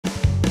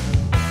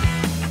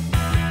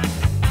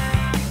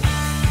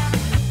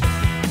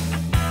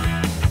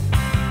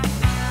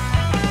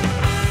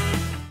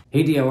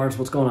Hey DIYers,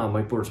 what's going on?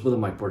 Mike Bortz with the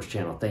Mike Bortz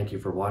channel. Thank you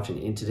for watching.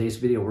 In today's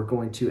video, we're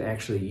going to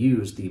actually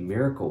use the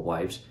Miracle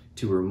Wipes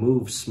to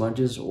remove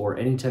smudges or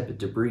any type of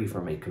debris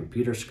from a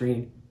computer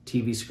screen,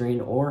 TV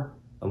screen, or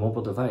a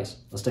mobile device.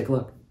 Let's take a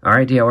look. All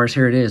right, DIYers,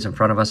 here it is. In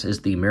front of us is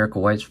the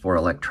Miracle Wipes for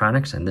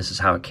electronics, and this is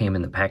how it came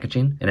in the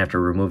packaging. And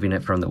after removing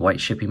it from the white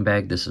shipping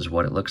bag, this is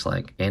what it looks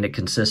like. And it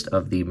consists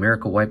of the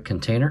Miracle Wipe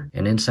container,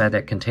 and inside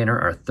that container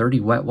are 30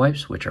 wet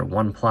wipes, which are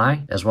 1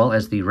 ply, as well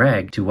as the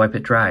rag to wipe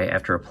it dry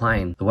after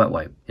applying the wet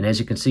wipe. And as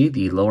you can see,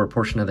 the lower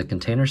portion of the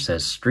container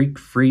says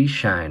streak-free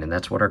shine, and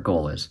that's what our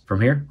goal is.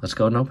 From here, let's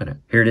go and open it.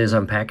 Here it is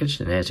unpackaged,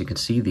 and as you can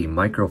see, the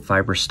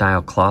microfiber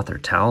style cloth or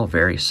towel,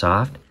 very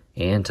soft.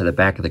 And to the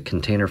back of the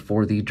container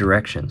for the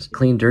directions.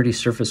 Clean dirty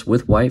surface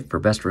with wipe for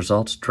best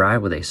results. Dry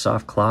with a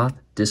soft cloth.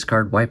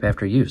 Discard wipe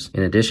after use.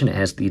 In addition, it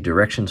has the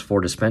directions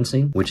for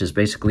dispensing, which is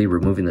basically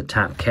removing the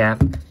top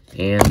cap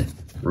and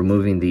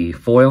removing the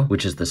foil,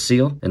 which is the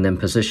seal, and then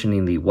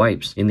positioning the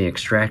wipes in the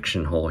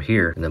extraction hole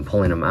here, and then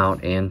pulling them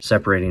out and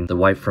separating the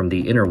wipe from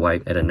the inner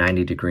wipe at a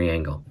 90-degree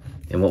angle.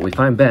 And what we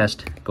find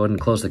best, go ahead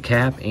and close the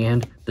cap,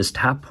 and this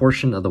top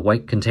portion of the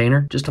wipe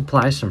container, just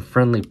apply some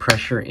friendly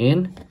pressure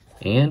in,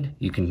 and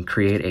you can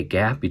create a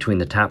gap between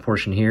the top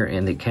portion here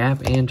and the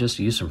cap, and just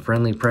use some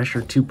friendly pressure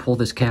to pull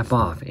this cap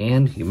off.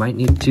 And you might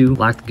need to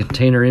lock the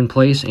container in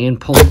place and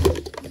pull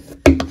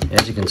it.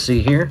 As you can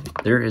see here,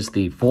 there is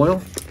the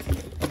foil.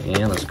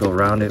 And let's go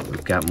around it.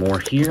 We've got more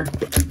here.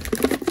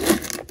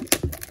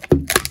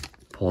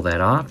 Pull that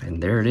off,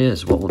 and there it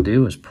is. What we'll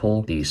do is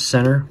pull the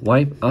center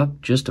wipe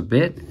up just a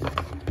bit.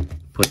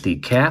 Put the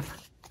cap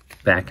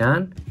back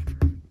on.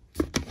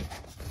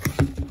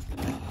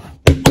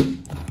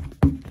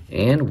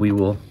 And we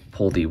will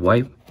pull the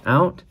wipe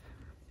out,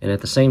 and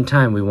at the same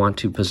time we want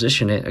to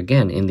position it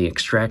again in the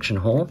extraction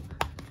hole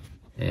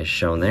as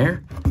shown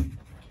there.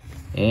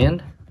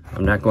 And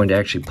I'm not going to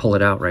actually pull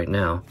it out right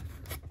now.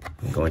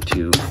 I'm going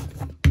to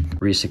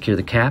re-secure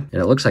the cap,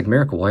 and it looks like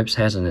Miracle Wipes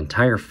has an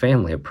entire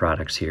family of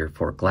products here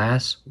for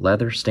glass,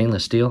 leather,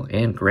 stainless steel,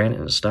 and granite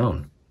and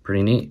stone.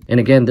 Pretty neat. And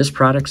again, this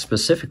product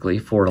specifically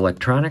for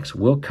electronics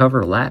will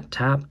cover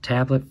laptop,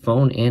 tablet,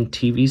 phone, and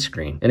TV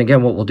screen. And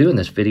again, what we'll do in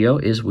this video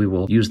is we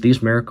will use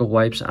these Miracle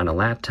Wipes on a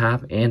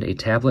laptop and a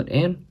tablet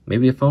and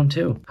maybe a phone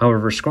too.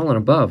 However, scrolling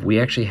above, we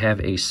actually have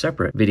a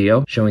separate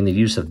video showing the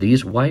use of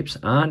these wipes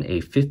on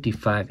a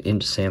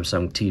 55-inch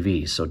Samsung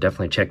TV. So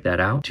definitely check that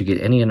out to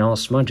get any and all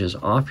smudges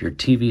off your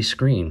TV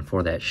screen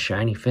for that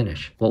shiny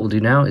finish. What we'll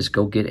do now is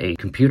go get a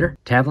computer,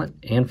 tablet,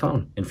 and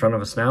phone. In front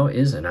of us now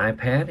is an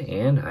iPad,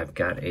 and I've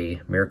got a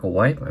Miracle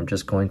Wipe. I'm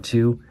just going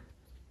to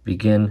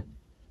begin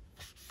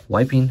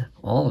wiping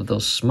all of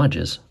those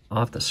smudges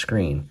off the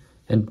screen.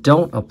 And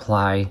don't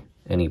apply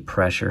any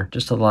pressure.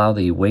 Just allow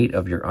the weight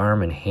of your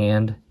arm and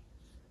hand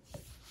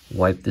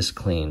wipe this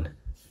clean.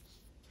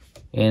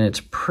 And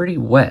it's pretty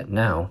wet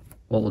now.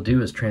 What we'll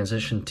do is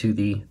transition to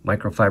the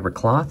microfiber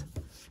cloth.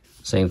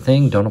 Same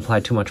thing, don't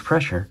apply too much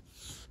pressure.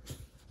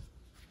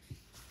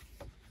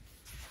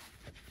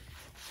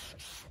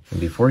 And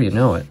before you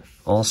know it,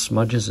 all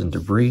smudges and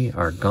debris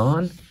are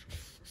gone.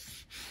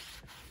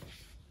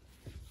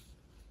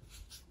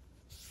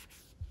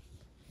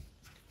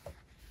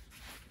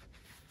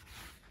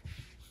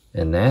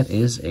 And that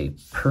is a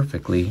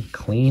perfectly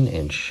clean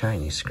and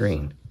shiny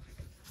screen.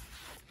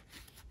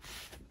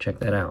 Check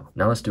that out.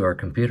 Now let's do our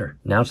computer.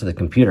 Now to the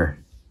computer.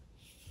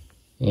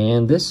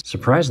 And this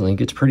surprisingly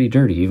gets pretty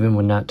dirty even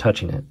when not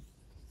touching it.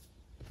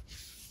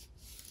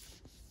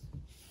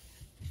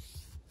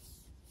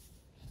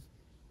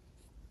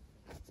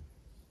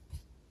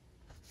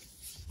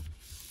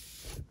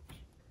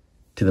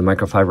 To the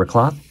microfiber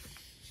cloth.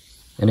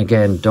 And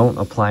again, don't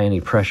apply any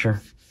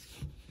pressure.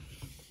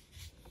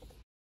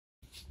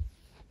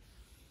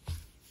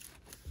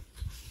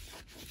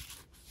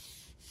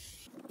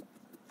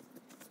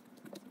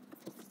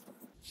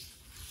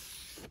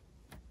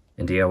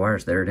 And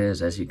DIYers, there it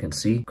is. As you can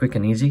see, quick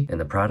and easy, and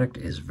the product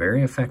is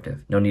very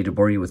effective. No need to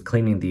bore you with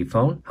cleaning the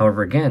phone.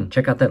 However, again,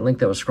 check out that link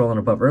that was scrolling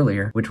above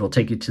earlier, which will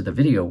take you to the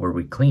video where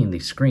we clean the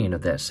screen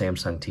of that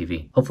Samsung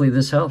TV. Hopefully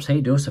this helps. Hey,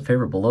 do us a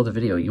favor below the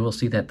video. You will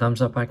see that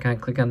thumbs up icon.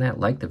 Click on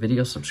that, like the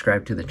video,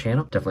 subscribe to the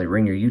channel. Definitely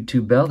ring your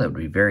YouTube bell. That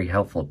would be very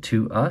helpful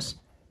to us.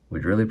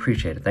 We'd really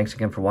appreciate it. Thanks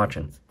again for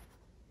watching.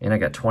 And I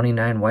got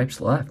 29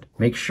 wipes left.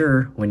 Make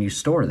sure when you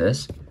store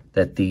this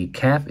that the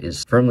cap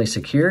is firmly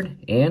secured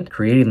and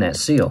creating that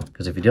seal.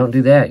 Because if you don't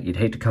do that, you'd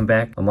hate to come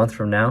back a month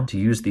from now to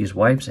use these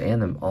wipes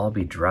and them all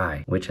be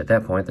dry, which at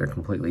that point, they're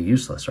completely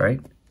useless, right?